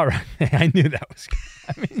 All right. I knew that was.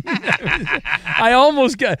 I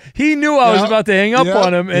almost got. He knew I was about to hang up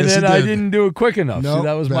on him, and then I didn't do it quick enough. Nope, See,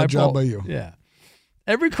 that was my bad job fault. by you. Yeah.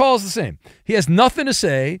 Every call's the same. He has nothing to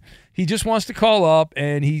say. He just wants to call up,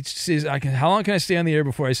 and he says, "How long can I stay on the air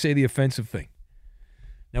before I say the offensive thing?"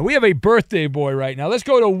 Now, we have a birthday boy right now. Let's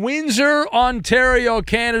go to Windsor, Ontario,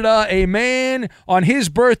 Canada. A man on his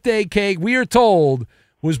birthday cake, we are told,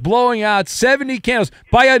 was blowing out 70 candles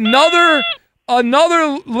by another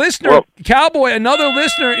listener, Cowboy. Another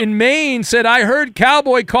listener in Maine said, I heard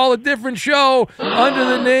Cowboy call a different show under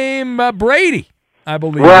the name Brady, I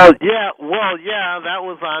believe. Well, yeah, that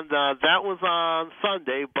was on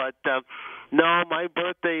Sunday, but no, my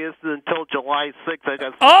birthday isn't until July 6th. I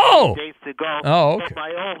got 6 days to go. Oh, okay. But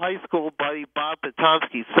my old high school buddy Bob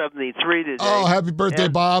Petonsky's 73 today. Oh, happy birthday,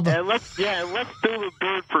 Bob! And let's do the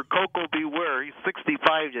bird for Coco Beware. He's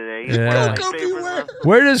 65 today. Yeah. Coco Beware.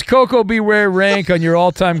 Where does Coco Beware rank on your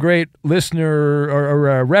all-time great listener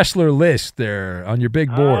or wrestler list there on your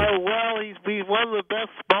big board? Well, he's one of the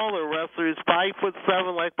best smaller wrestlers,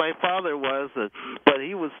 5'7" like my father was, but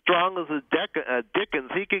he was strong as a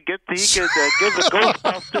Dickens. He could give the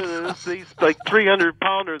Ghostbusters these like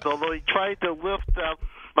 300-pounders. Although he tried to lift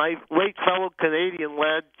my late fellow Canadian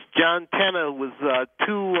lad John Tenna was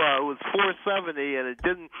 470, and it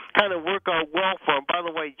didn't kind of work out well for him. By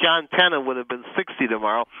the way, John Tenna would have been 60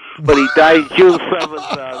 tomorrow, but he died June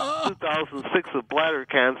 7th, 2006 of bladder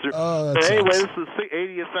cancer. But anyway, this is the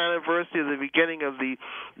 80th anniversary of the beginning of the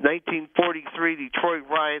 1943 Detroit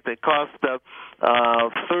riot that cost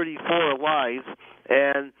 34 lives.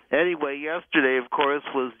 And anyway, yesterday, of course,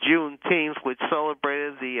 was Juneteenth, which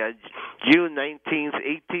celebrated the June 19th,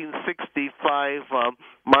 1865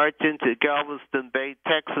 march into Galveston Bay,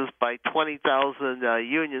 Texas, by 20,000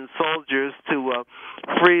 Union soldiers to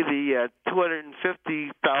free the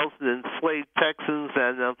 250,000 enslaved Texans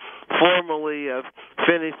and formally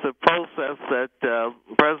finish the process that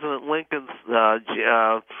President Lincoln's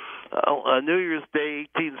New Year's Day,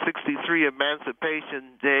 1863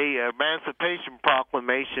 Emancipation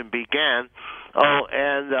Proclamation began. Oh,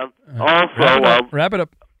 and also wrap it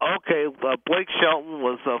up. Okay, Blake Shelton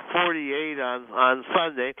was 48 on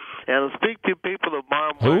Sunday, and I'll speak to people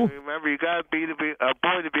tomorrow morning. Who? Remember, you got to be a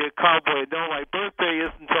boy to be a cowboy. No, my birthday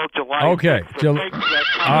isn't until July. Okay, 6th, so take that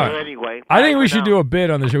all right. Anyway. I think we should do a bit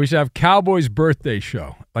on the show. We should have Cowboy's birthday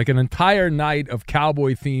show, like an entire night of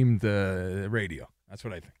cowboy-themed radio. That's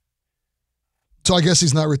what I think. So I guess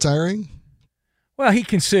he's not retiring? Well, he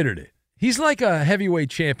considered it. He's like a heavyweight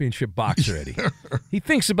championship boxer, Eddie. He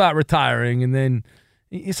thinks about retiring, and then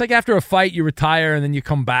it's like after a fight, you retire, and then you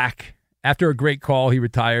come back. After a great call, he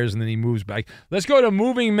retires, and then he moves back. Let's go to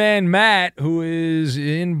Moving Man Matt, who is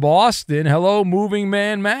in Boston. Hello, Moving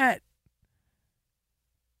Man Matt.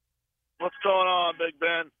 What's going on, Big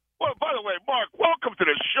Ben? Well, by the way, Mark, welcome to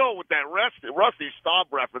the show with that Rusty Staub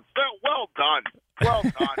reference. Well done. Well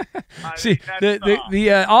done. See,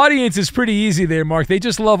 the audience is pretty easy there, Mark. They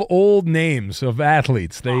just love old names of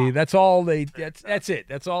athletes. That's all they. That's it.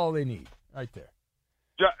 That's all they need, right there.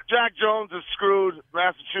 Jack Jones is screwed.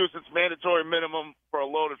 Massachusetts mandatory minimum for a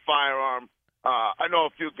loaded firearm. I know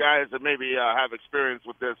a few guys that maybe have experience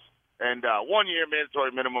with this. And 1 year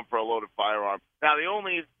mandatory minimum for a loaded firearm. Now, the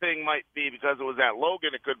only thing might be because it was at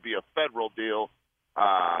Logan, it could be a federal deal.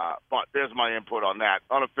 But there's my input on that.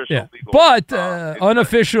 Unofficial Yeah. legal. But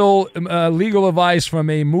unofficial legal advice from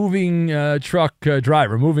a moving truck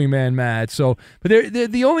driver, moving man, Matt. So, but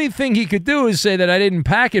the only thing he could do is say that I didn't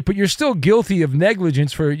pack it, but you're still guilty of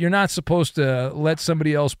negligence for you're not supposed to let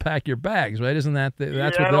somebody else pack your bags, right? Isn't that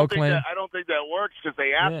that's what they'll claim? I don't think that works because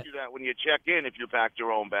they ask you that when you check in if you packed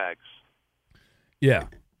your own bags. Yeah.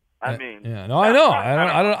 I mean, yeah, no, I know.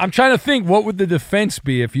 I don't. I'm trying to think. What would the defense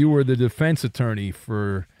be if you were the defense attorney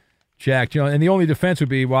for Jack Jones? And the only defense would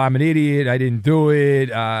be, well, I'm an idiot. I didn't do it.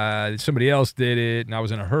 Somebody else did it, and I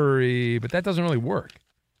was in a hurry. But that doesn't really work.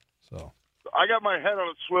 So I got my head on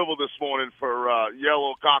a swivel this morning for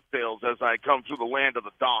yellow cocktails as I come through the land of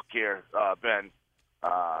the dock here, Ben.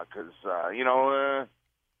 Because we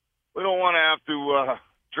don't want to have to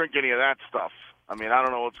drink any of that stuff. I mean, I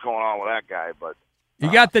don't know what's going on with that guy, but.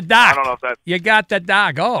 You got the dock. I don't know if that. You got the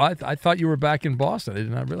dock. Oh, I thought you were back in Boston. I did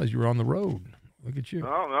not realize you were on the road. Look at you. No,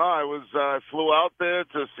 I flew out there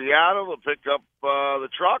to Seattle to pick up the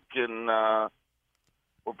truck, and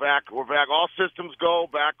we're back. We're back. All systems go.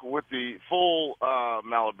 Back with the full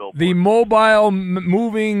Mallard billboard. The mobile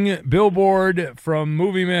moving billboard from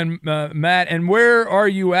Movie Man Matt. And where are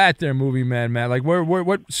you at there, Movie Man Matt? Like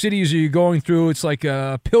what cities are you going through? It's like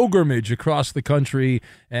a pilgrimage across the country.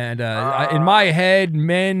 And in my head,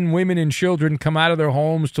 men, women, and children come out of their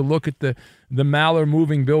homes to look at the Mallard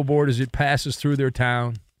moving billboard as it passes through their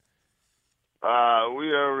town.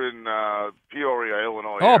 We are in Peoria,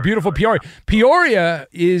 Illinois. Oh, beautiful Peoria. Peoria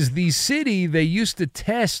is the city they used to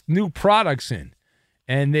test new products in.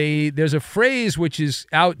 And there's a phrase which is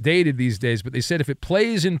outdated these days, but they said if it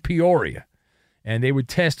plays in Peoria, and they would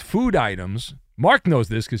test food items. Mark knows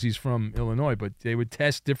this because he's from Illinois, but they would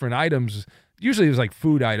test different items. Usually it was like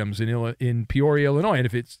food items in Peoria, Illinois. And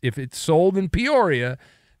if it's sold in Peoria,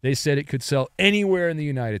 they said it could sell anywhere in the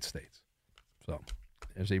United States. So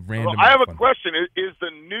there's a random. I have a question. Is the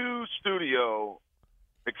new studio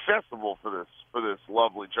accessible for this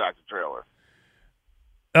lovely tractor trailer?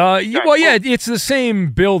 It's the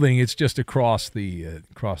same building. It's just across the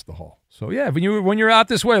hall. So yeah, when you're out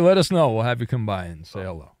this way, let us know. We'll have you come by and say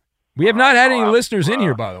hello. We have not had any listeners in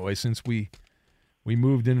here, by the way, since we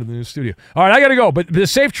moved into the new studio. All right, I got to go, but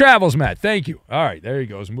safe travels, Matt. Thank you. All right, there he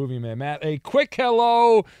goes, Movie Man Matt. A quick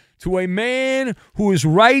hello to a man who is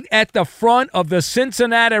right at the front of the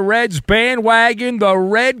Cincinnati Reds bandwagon. The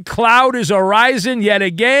red cloud is arising yet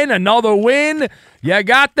again. Another win. You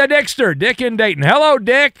got the Dickster, Dick in Dayton. Hello,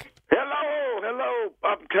 Dick. Hello.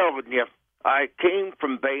 I'm telling you, I came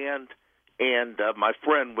from band, and my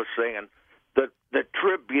friend was saying that the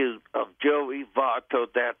tribute of Joey Votto,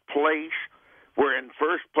 that place, we're in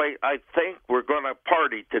first place. I think we're going to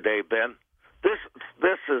party today, Ben. This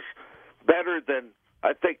is better than,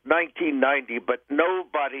 I think, 1990, but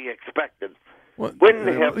nobody expected.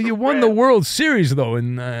 You won the World Series, though,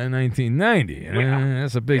 in 1990. Yeah.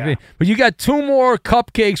 That's a big thing. But you got two more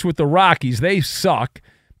cupcakes with the Rockies. They suck.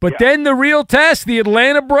 But then the real test, the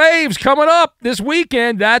Atlanta Braves coming up this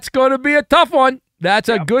weekend. That's going to be a tough one. That's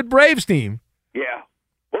a good Braves team. Yeah.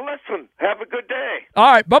 Well, listen, have a good day.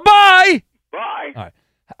 All right, bye-bye. Bye. All right.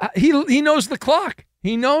 He knows the clock.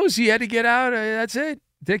 He knows he had to get out. That's it.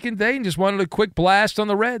 Dick and Dayton just wanted a quick blast on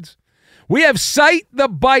the Reds. We have Cite the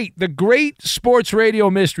Bite, the great sports radio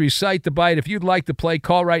mystery, Cite the Bite. If you'd like to play,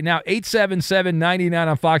 call right now, 877-99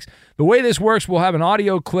 on Fox. The way this works, we'll have an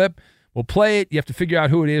audio clip. We'll play it. You have to figure out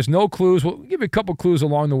who it is. No clues. We'll give you a couple clues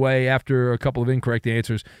along the way after a couple of incorrect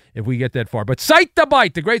answers if we get that far. But Cite the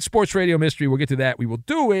Bite, the great sports radio mystery. We'll get to that. We will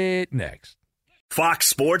do it next. Fox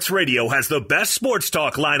Sports Radio has the best sports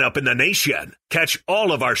talk lineup in the nation. Catch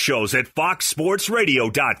all of our shows at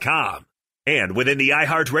foxsportsradio.com. And within the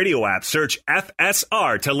iHeartRadio app, search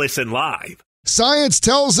FSR to listen live. Science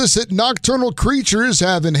tells us that nocturnal creatures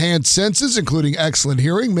have enhanced senses, including excellent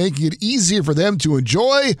hearing, making it easier for them to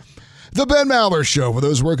enjoy The Ben Maller Show. For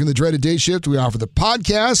those working the dreaded day shift, we offer the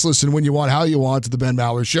podcast. Listen when you want, how you want to The Ben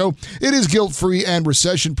Maller Show. It is guilt-free and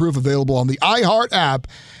recession-proof, available on the iHeart app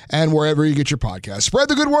and wherever you get your podcast. Spread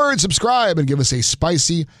the good word, subscribe, and give us a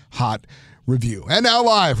spicy, hot review. And now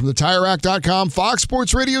live from the TireRack.com Fox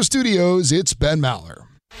Sports Radio studios, it's Ben Maller.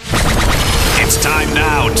 It's time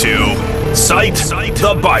now to Cite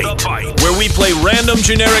the Bite, where we play random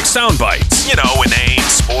generic sound bites. You know, inane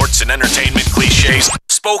sports and entertainment cliches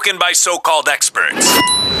spoken by so-called experts.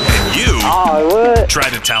 And you try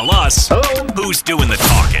to tell us who's doing the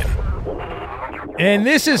talking. And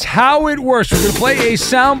this is how it works. We're going to play a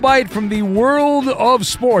soundbite from the world of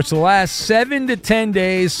sports. The last 7 to 10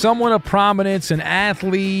 days, someone of prominence, an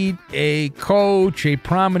athlete, a coach, a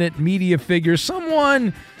prominent media figure,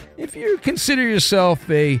 someone, if you consider yourself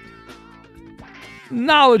a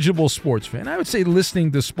knowledgeable sports fan. I would say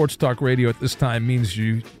listening to sports talk radio at this time means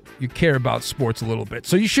you care about sports a little bit.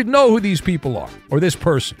 So you should know who these people are, or this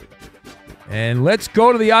person. And let's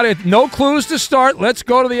go to the audio. No clues to start. Let's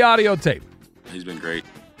go to the audio tape. He's been great.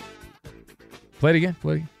 Play it again.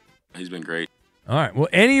 He's been great. All right. Will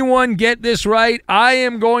anyone get this right? I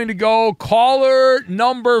am going to go caller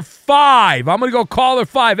number 5. I'm going to go caller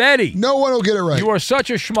 5. Eddie. No one will get it right. You are such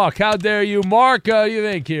a schmuck. How dare you? Mark, what do you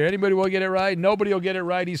think here? Anybody will get it right? Nobody will get it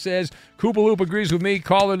right, he says. Koopaloop agrees with me.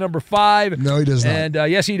 Caller number 5. No, he does not. And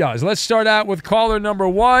yes, he does. Let's start out with caller number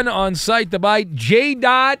 1 on Site the Bite. J.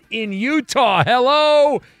 in Utah.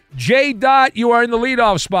 Hello, J. You are in the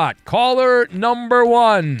leadoff spot. Caller number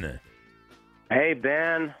 1. Hey,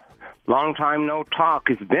 Ben. Long time no talk.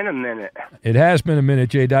 It's been a minute. It has been a minute,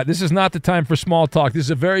 J. This is not the time for small talk. This is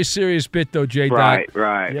a very serious bit, though, J. Right.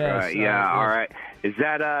 Yes, Yeah, all right. Is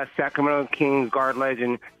that Sacramento Kings guard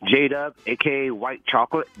legend J-Dub, a.k.a. White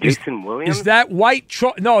Chocolate, Jason Williams? Is that white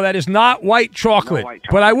chocolate? No, that is not white chocolate. No white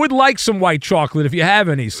chocolate. But I would like some white chocolate. If you have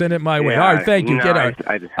any, send it my way. All right, thank you. No, Get out.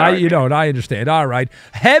 I don't. I understand. All right.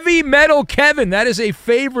 Heavy Metal Kevin. That is a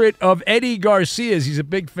favorite of Eddie Garcia's. He's a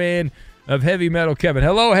big fan of Heavy Metal Kevin.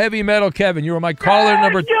 Hello, Heavy Metal Kevin. You are my caller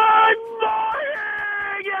number... Good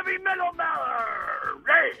morning, Heavy Metal Miller.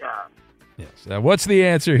 Yes. What's the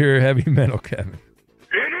answer here, Heavy Metal Kevin?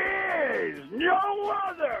 It is no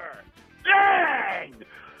other than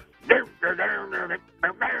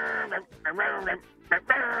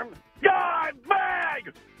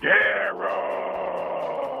Dimebag Darrell.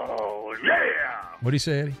 Yeah. What do you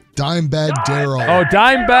say, Eddie? Dimebag Darrell. Oh,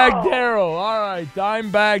 Dimebag Darrell. All right,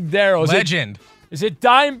 Dimebag Darrell. Legend. Is it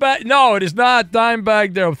Dimebag? No, it is not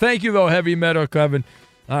Dimebag Darrell. Thank you, though, Heavy Metal Kevin.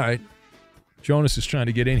 All right. Jonas is trying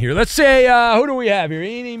to get in here. Let's say, who do we have here?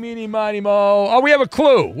 Eeny, meeny, miny, mo. Oh, we have a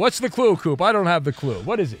clue. What's the clue, Coop? I don't have the clue.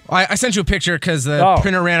 What is it? I sent you a picture because the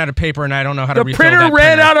printer ran out of paper, and I don't know how to refill that printer. The printer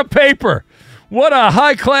ran out of paper. What a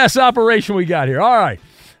high-class operation we got here. All right.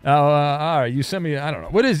 All right, you sent me, I don't know.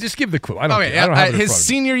 What is, just give the clue. I don't have it his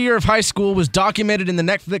senior year of high school was documented in the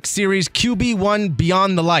Netflix series QB1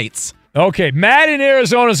 Beyond the Lights. Okay, Matt in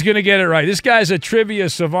Arizona is going to get it right. This guy's a trivia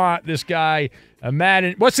savant, this guy.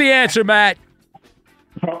 Matt, what's the answer, Matt?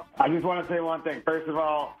 I just want to say one thing. First of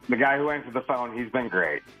all, the guy who answered the phone, he's been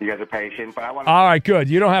great. You guys are patient, but I want to... All right, good.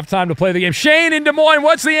 You don't have time to play the game. Shane in Des Moines,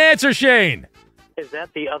 what's the answer, Shane? Is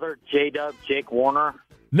that the other J-Dub, Jake Warner?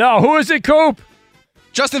 No, who is it, Coop?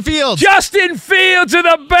 Justin Fields. Justin Fields of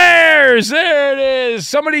the Bears. There it is.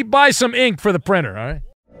 Somebody buy some ink for the printer, all right?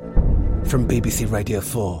 From BBC Radio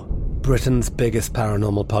 4, Britain's biggest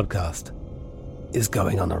paranormal podcast is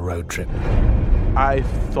going on a road trip. I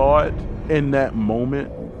thought in that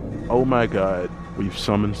moment, oh my God, we've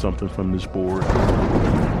summoned something from this board.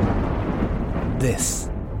 This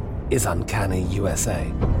is Uncanny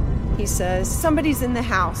USA. He says, somebody's in the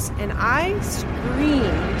house, and I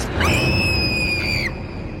screamed.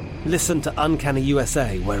 Listen to Uncanny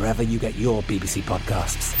USA wherever you get your BBC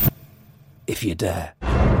podcasts, if you dare.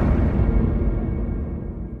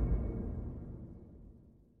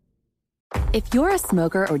 If you're a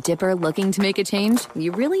smoker or dipper looking to make a change,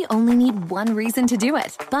 you really only need one reason to do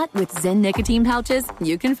it. But with Zyn nicotine pouches,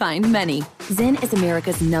 you can find many. Zyn is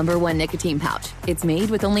America's #1 nicotine pouch. It's made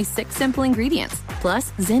with only 6 simple ingredients.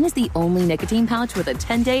 Plus, Zyn is the only nicotine pouch with a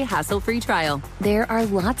 10-day hassle-free trial. There are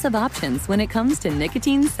lots of options when it comes to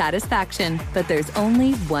nicotine satisfaction, but there's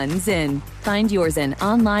only one Zyn. Find your Zyn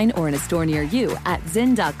online or in a store near you at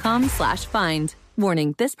zyn.com/find.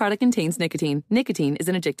 Warning, this product contains nicotine. Nicotine is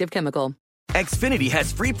an addictive chemical. Xfinity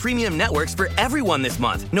has free premium networks for everyone this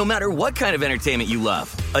month, no matter what kind of entertainment you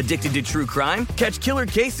love. Addicted to true crime? Catch killer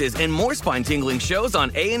cases and more spine-tingling shows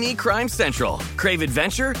on A&E Crime Central. Crave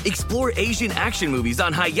adventure? Explore Asian action movies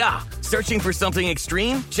on Hi-Ya. Searching for something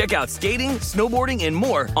extreme? Check out skating, snowboarding, and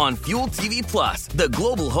more on Fuel TV Plus, the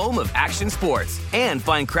global home of action sports. And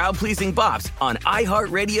find crowd-pleasing bops on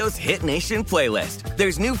iHeartRadio's Hit Nation playlist.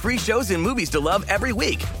 There's new free shows and movies to love every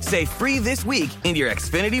week. Say free this week in your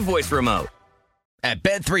Xfinity voice remote. At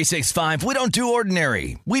Bet365, we don't do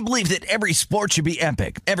ordinary. We believe that every sport should be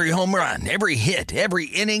epic. Every home run, every hit, every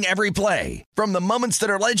inning, every play. From the moments that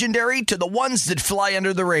are legendary to the ones that fly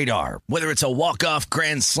under the radar. Whether it's a walk-off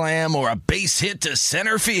grand slam or a base hit to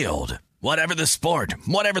center field. Whatever the sport,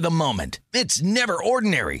 whatever the moment. It's never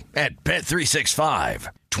ordinary at Bet365.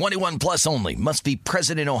 21 plus only. Must be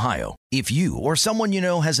present in Ohio. If you or someone you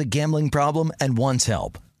know has a gambling problem and wants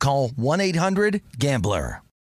help, call 1-800-GAMBLER.